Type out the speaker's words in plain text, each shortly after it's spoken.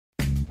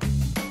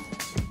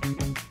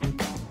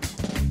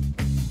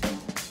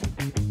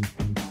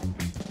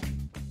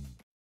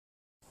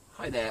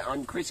Hi there,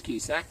 I'm Chris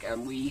Cusack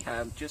and we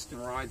have just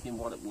arrived in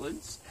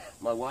Wallops.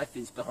 My wife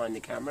is behind the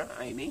camera,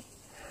 Amy.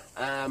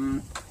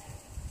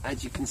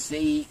 As you can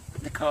see,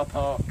 the car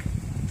park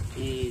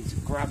is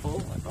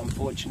gravel,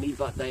 unfortunately,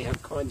 but they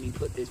have kindly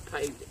put this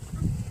paved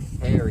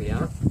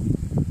area.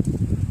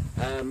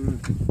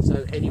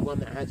 So anyone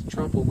that has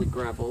trouble with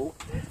gravel,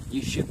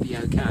 you should be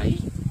okay.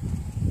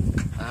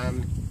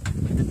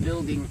 The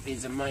building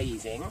is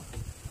amazing,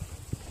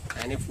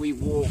 and if we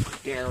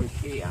walk down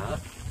here,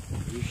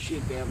 you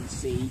should be able to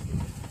see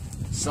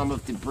some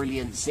of the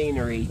brilliant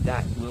scenery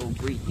that will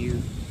greet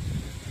you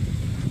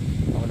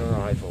on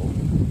arrival.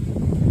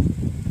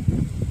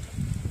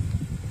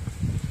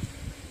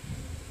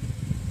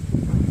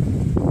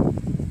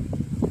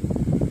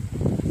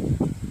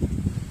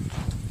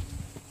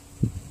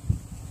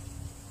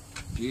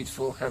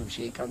 Beautiful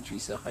Hampshire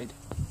countryside.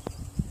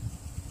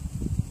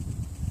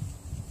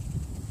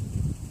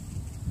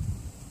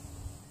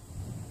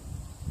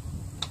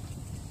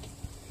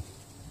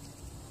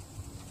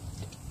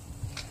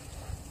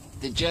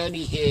 The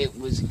journey here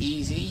was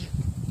easy.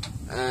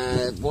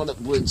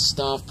 Wallops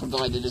staff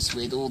provided us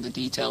with all the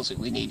details that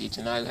we needed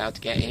to know how to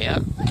get here.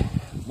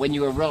 When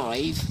you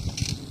arrive,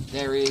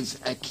 there is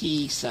a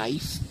key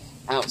safe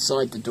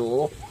outside the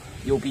door.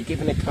 You'll be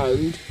given a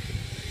code,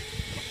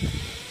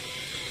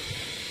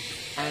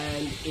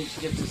 and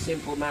it's just a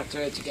simple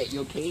matter to get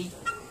your key.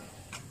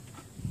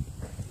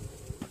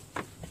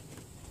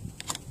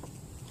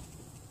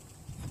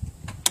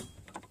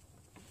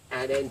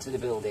 And enter the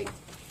building.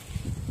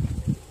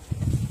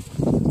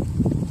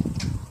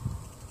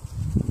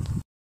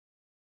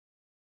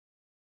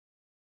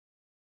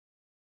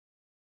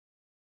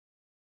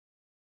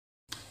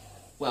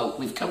 Well,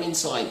 we've come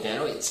inside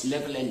now. It's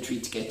level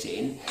entry to get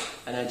in,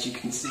 and as you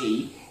can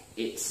see,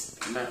 it's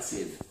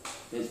massive.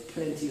 There's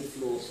plenty of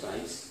floor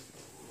space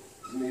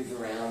to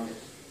move around,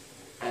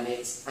 and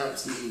it's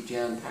absolutely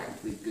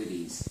jam-packed with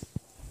goodies.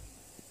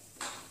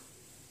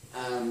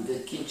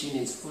 The kitchen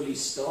is fully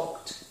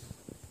stocked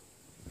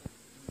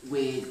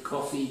with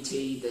coffee,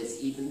 tea,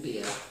 there's even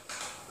beer,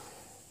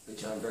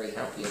 which I'm very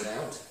happy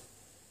about.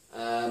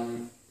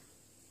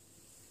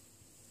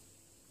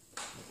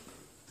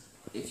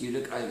 If you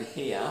look over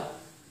here,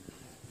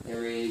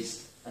 there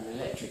is an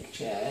electric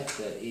chair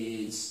that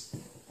is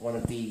one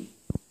of the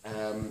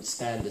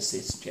stand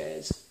assist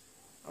chairs,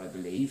 I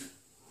believe,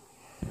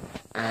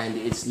 and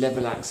it's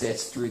level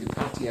access through the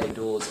patio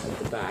doors at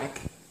the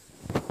back,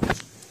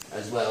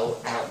 as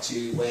well out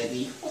to where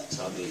the hot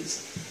tub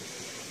is.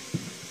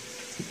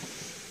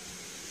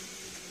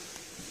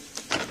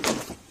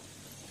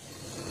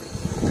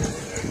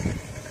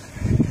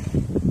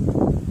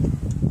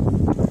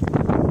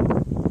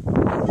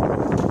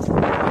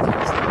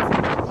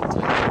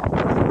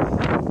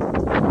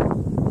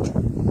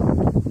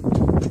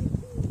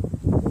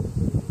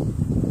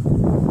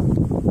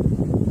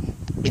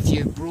 If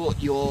you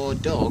brought your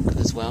dog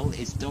as well,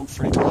 it's dog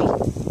friendly.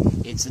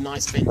 It's a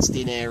nice fenced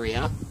in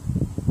area.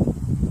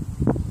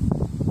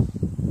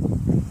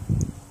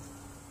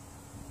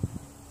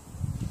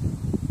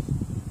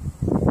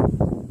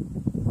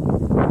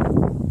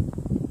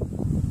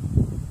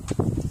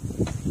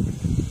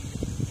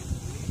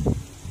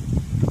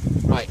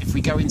 Right, if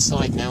we go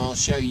inside now, I'll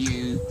show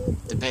you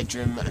the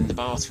bedroom and the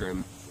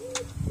bathroom.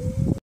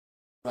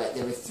 Right,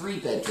 there are 3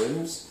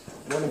 bedrooms,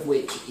 one of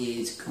which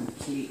is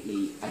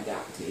completely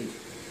adapted.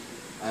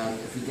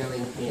 If we go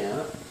in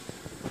here,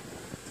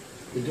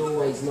 the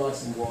doorway's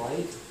nice and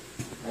wide,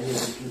 and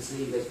as you can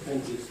see, there's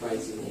plenty of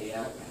space in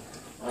here.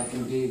 I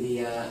can do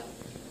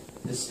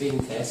the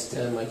spin test,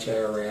 turn my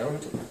chair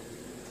around.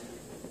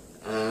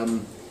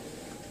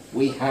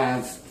 We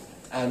have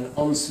an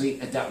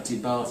ensuite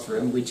adapted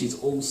bathroom, which is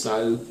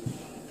also,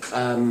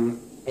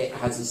 it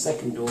has a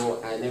second door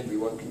and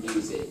everyone can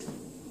use it.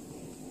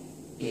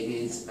 It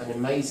is an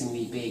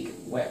amazingly big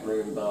wet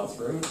room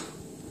bathroom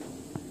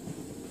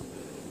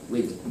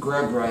with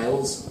grab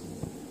rails,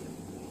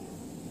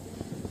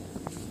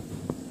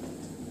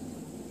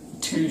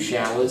 2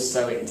 showers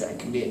so it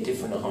can be at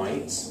different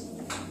heights.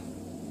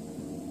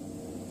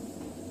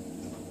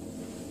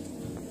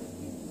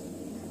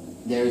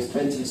 There is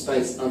plenty of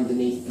space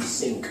underneath the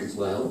sink as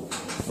well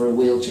for a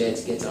wheelchair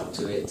to get up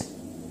to it.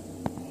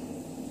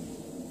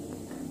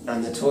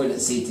 And the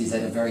toilet seat is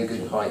at a very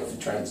good height for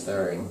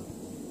transferring.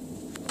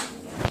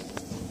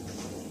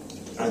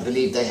 I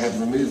believe they have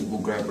removable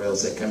grab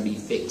rails that can be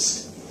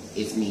fixed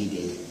if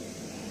needed.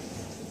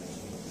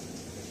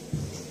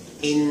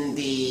 In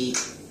the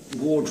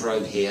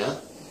wardrobe here,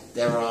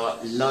 there are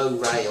low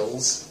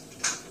rails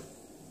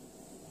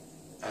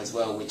as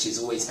well, which is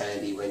always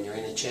handy when you're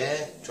in a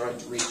chair. Trying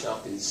to reach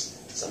up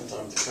is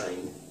sometimes a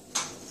pain.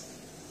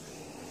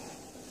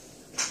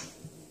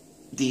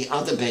 The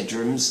other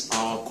bedrooms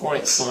are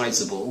quite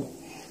sizable,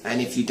 and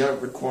if you don't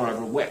require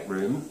a wet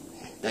room,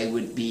 they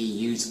would be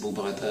usable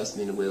by a person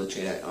in a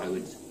wheelchair, I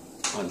would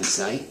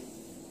say,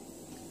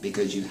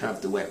 because you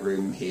have the wet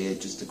room here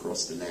just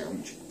across the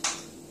lounge.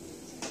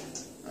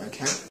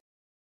 Okay.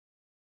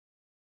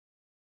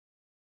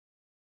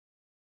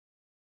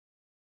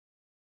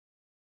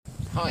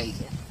 Hi,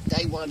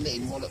 day one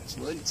in Wallops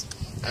Woods,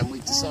 and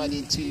we've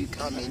decided to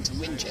come into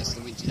Winchester,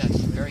 which is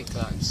actually very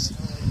close.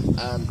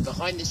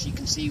 Behind us you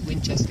can see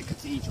Winchester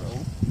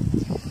Cathedral.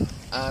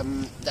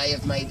 They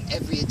have made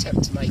every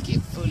attempt to make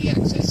it fully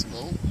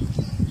accessible.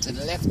 To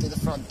the left of the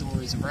front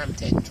door is a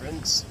ramped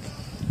entrance.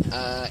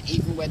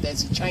 Even where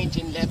there's a change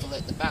in level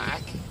at the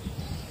back,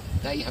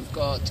 they have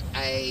got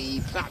a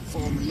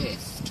platform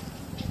lift.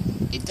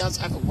 It does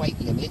have a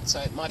weight limit, so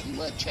it might be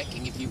worth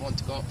checking if you want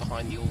to go up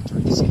behind the altar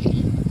and see.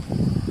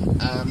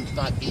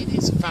 But it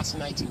is a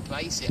fascinating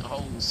place. It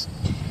holds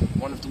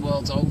one of the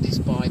world's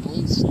oldest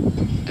Bibles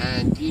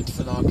and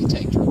beautiful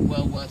architecture,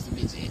 well worth a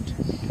visit.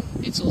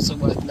 It's also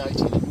worth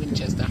noting that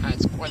Winchester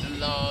has quite a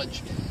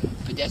large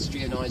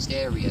pedestrianised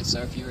area,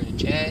 so if you're in a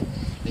chair,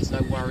 there's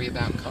no worry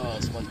about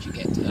cars once you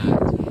get to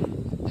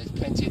that. There's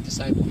plenty of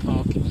disabled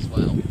parking as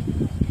well.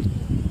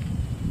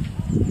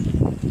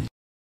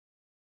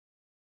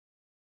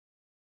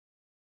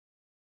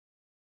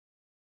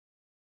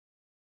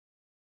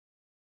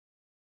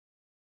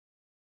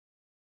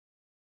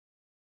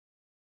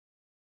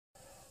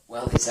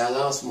 Well, it's our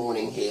last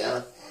morning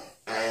here,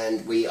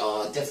 and we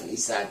are definitely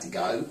sad to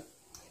go,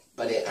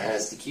 but it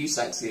has the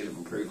QSAC seal of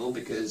approval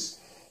because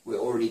we're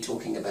already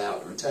talking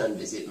about a return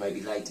visit maybe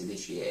later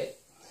this year.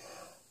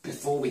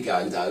 Before we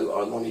go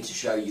though, I wanted to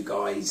show you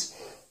guys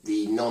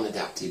the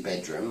non-adaptive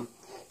bedroom,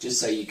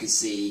 just so you could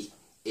see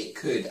it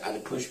could at a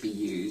push be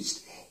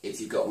used if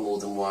you've got more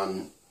than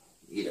one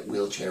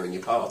wheelchair in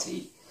your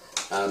party.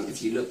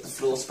 If you look, the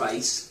floor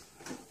space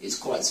is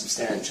quite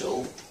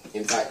substantial.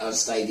 In fact, I've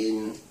stayed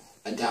in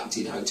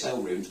adapted hotel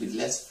rooms with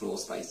less floor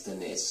space than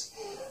this.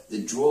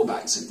 The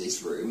drawbacks of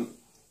this room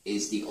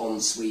is the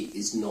ensuite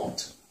is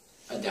not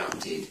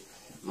adapted.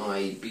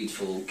 My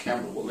beautiful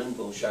camera woman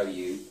will show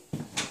you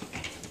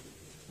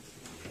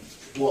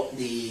what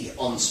the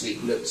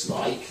ensuite looks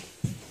like.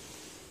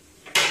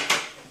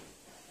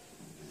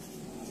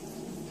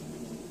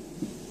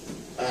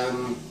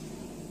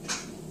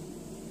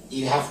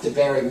 You have to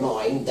bear in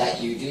mind that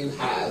you do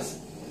have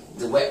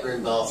the wet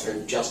room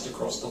bathroom just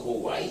across the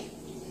hallway.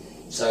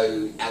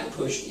 So, at a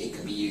push, it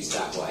could be used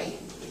that way.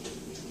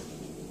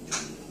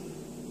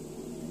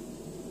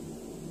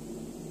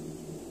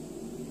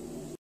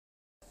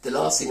 The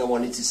last thing I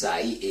wanted to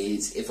say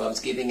is, if I was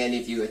giving any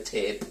of you a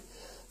tip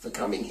for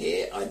coming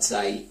here, I'd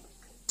say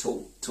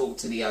talk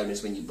to the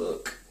owners when you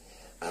book,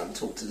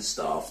 talk to the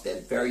staff.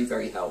 They're very,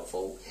 very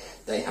helpful.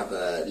 They have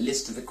a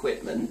list of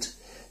equipment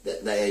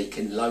that they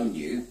can loan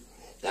you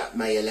that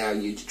may allow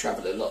you to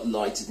travel a lot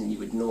lighter than you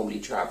would normally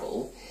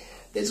travel.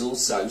 There's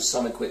also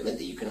some equipment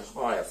that you can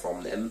hire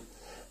from them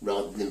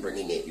rather than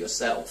bringing it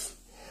yourself.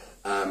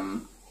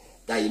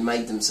 They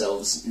made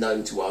themselves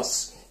known to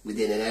us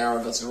within an hour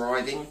of us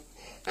arriving,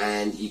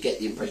 and you get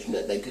the impression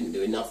that they couldn't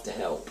do enough to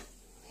help.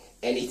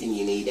 Anything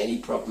you need, any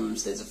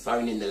problems, there's a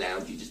phone in the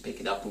lounge, you just pick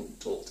it up and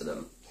talk to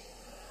them.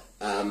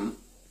 And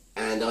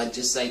I'd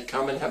just say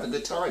come and have a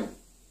good time.